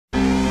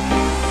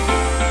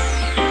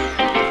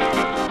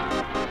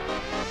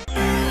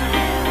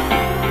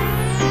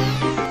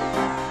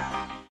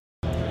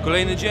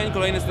kolejny dzień,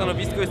 kolejne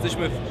stanowisko,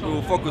 jesteśmy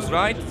w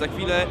Focusrite. Za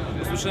chwilę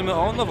usłyszymy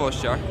o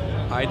nowościach.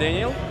 Hi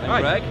Daniel, I'm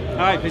Greg.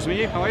 Hi, pleased to meet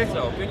you. How are you?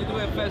 So, can you do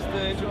a fast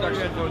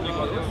introduction for new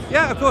models?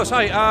 Yeah, of course.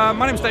 Hi,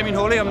 my name's Damien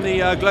Hawley. I'm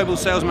the Global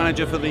Sales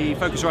Manager for the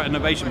Focusrite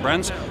Innovation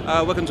brands.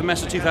 Welcome to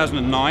Messe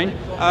 2009.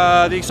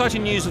 The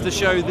exciting news of the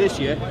show this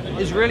year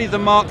is really the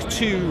Mark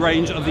II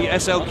range of the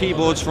SL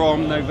keyboards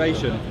from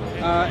Novation.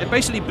 It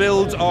basically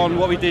builds on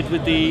what we did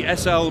with the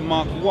SL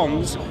Mark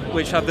Is,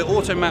 which have the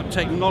auto map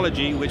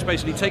technology, which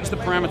basically takes the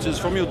parameters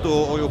from your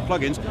door or your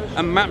plugins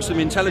and maps them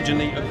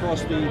intelligently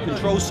across the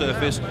control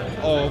surface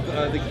of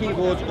the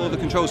keyboard or the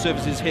control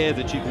surfaces here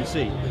that you can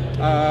see.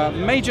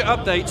 Major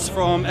updates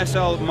from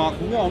SL Mark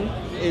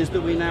I is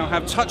that we now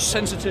have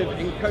touch-sensitive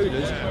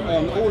encoders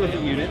on all of the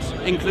units,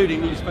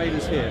 including these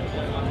faders here.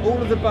 All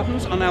of the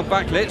buttons are now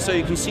backlit, so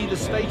you can see the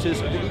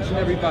status of each and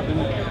every button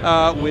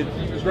with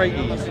great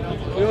ease.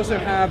 We also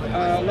have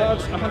a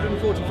large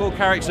 144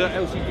 character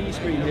LCD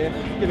screen here,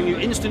 giving you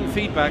instant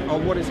feedback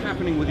on what is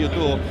happening with your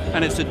door,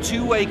 and it's a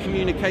two-way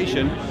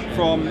communication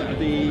from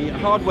the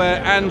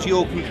hardware and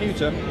your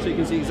computer, so you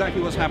can see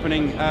exactly what's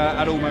happening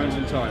at all moments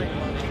in time.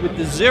 With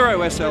the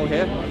Zero SL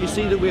here, you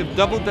see that we have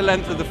doubled the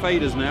length of the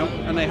faders now,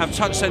 and they have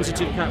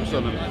touch-sensitive caps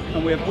on them.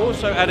 And we have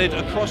also added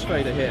a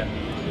crossfader here.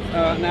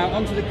 Now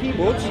onto the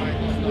keyboards,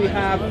 we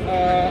have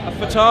a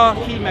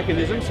FATAR key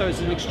mechanism, so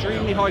it's an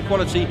extremely high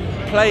quality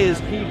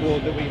player's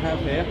keyboard that we have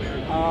here.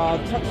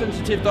 Touch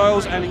sensitive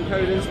dials and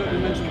encoders that we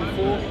mentioned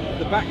before,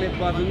 the backlit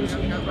buttons.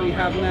 We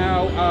have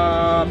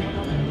now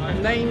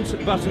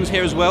named buttons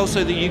here as well,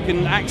 so that you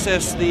can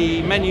access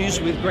the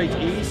menus with great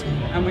ease.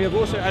 And we have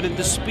also added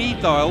the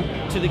speed dial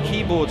to the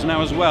keyboards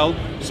now as well,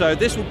 so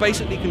this will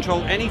basically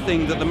control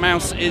anything that the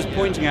mouse is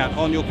pointing at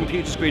on your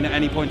computer screen at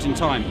any point in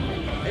time.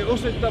 It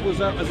also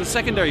doubles up as a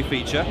secondary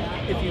feature.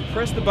 If you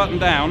press the button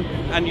down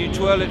and you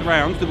twirl it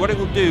around, then what it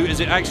will do is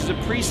it acts as a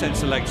preset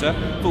selector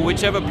for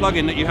whichever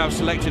plugin that you have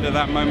selected at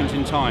that moment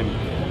in time.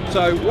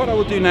 So what I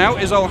will do now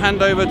is I'll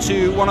hand over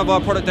to one of our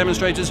product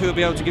demonstrators who will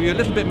be able to give you a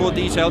little bit more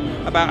detail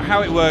about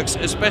how it works,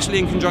 especially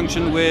in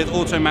conjunction with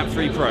AutoMap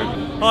 3 Pro.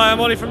 Hi,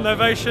 I'm Ollie from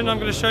Novation. I'm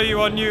going to show you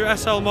our new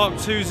SL Mark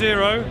II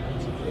Zero.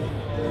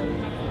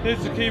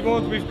 Here's the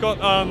keyboard. We've got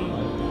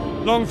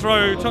long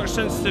throw touch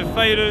sensitive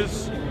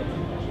faders,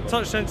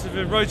 touch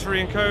sensitive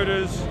rotary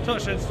encoders,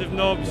 touch sensitive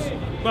knobs,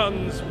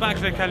 buttons,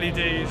 backlit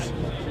LEDs,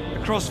 a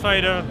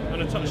crossfader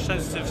and a touch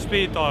sensitive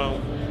speed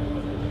dial.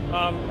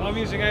 I'm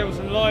using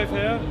Ableton Live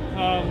here,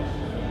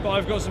 but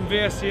I've got some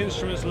VST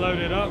instruments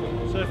loaded up.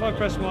 So if I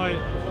press my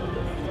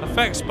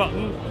effects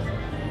button,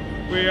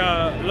 we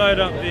load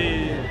up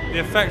the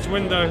effect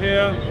window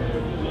here.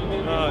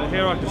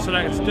 Here I can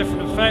select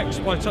different effects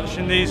by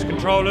touching these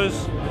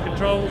controls.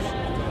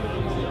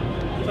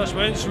 Touch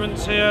my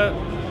instruments here.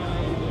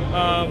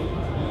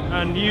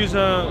 And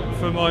user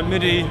for my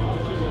MIDI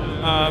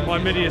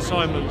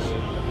assignments.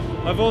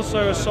 I've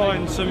also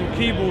assigned some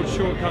keyboard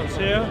shortcuts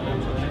here.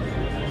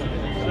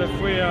 So if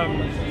we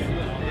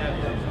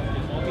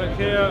click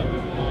here,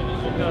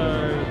 go.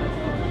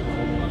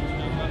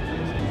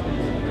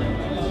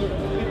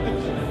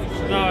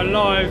 So now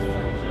live.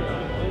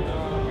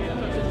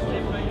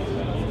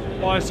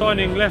 By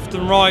assigning left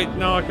and right,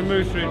 now I can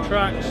move through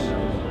tracks.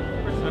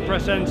 And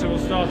press enter will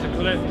start a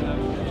clip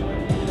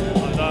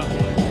like that.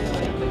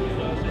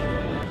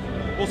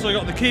 Also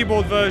got the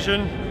keyboard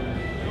version,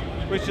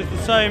 which is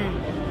the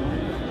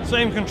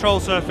same control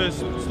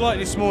surface,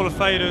 slightly smaller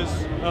faders,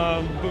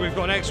 but we've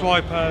got an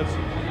XY pad,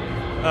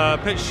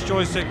 pitch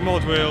joystick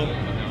mod wheel,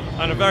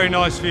 and a very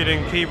nice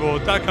feeling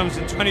keyboard. That comes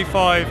in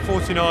 25,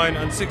 49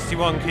 and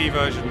 61 key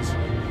versions.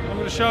 I'm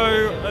going to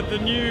show the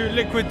new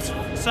Liquid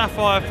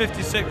Sapphire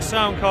 56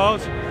 sound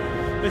card.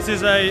 This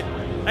is a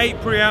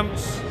 8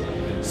 preamps,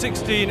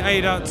 16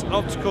 ADAT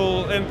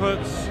optical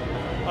inputs,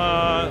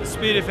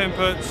 SpeedIF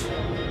inputs,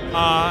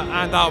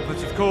 and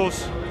output of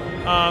course,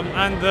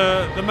 and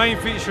the main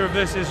feature of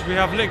this is we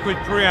have liquid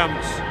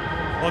preamps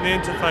on the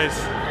interface.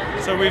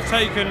 So we've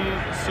taken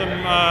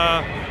some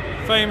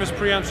famous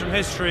preamps from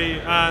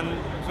history and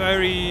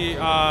very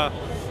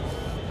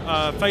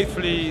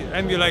faithfully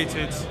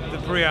emulated the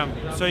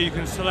preamp. So you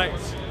can select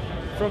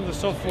from the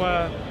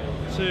software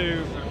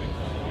to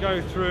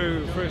go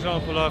through, for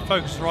example, a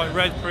Focusrite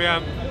Red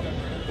preamp,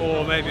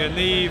 or maybe a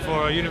Neve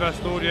or a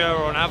Universal Audio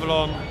or an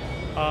Avalon.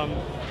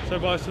 So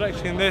by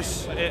selecting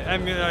this, it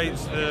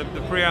emulates the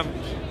preamp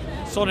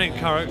sonic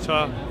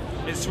character.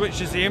 It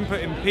switches the input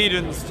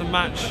impedance to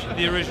match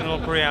the original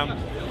preamp.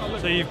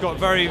 So you've got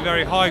very,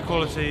 very high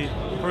quality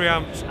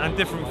preamps and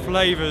different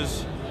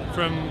flavors,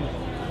 from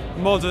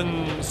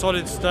modern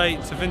solid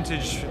state to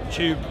vintage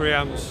tube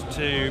preamps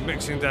to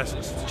mixing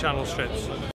desks to channel strips.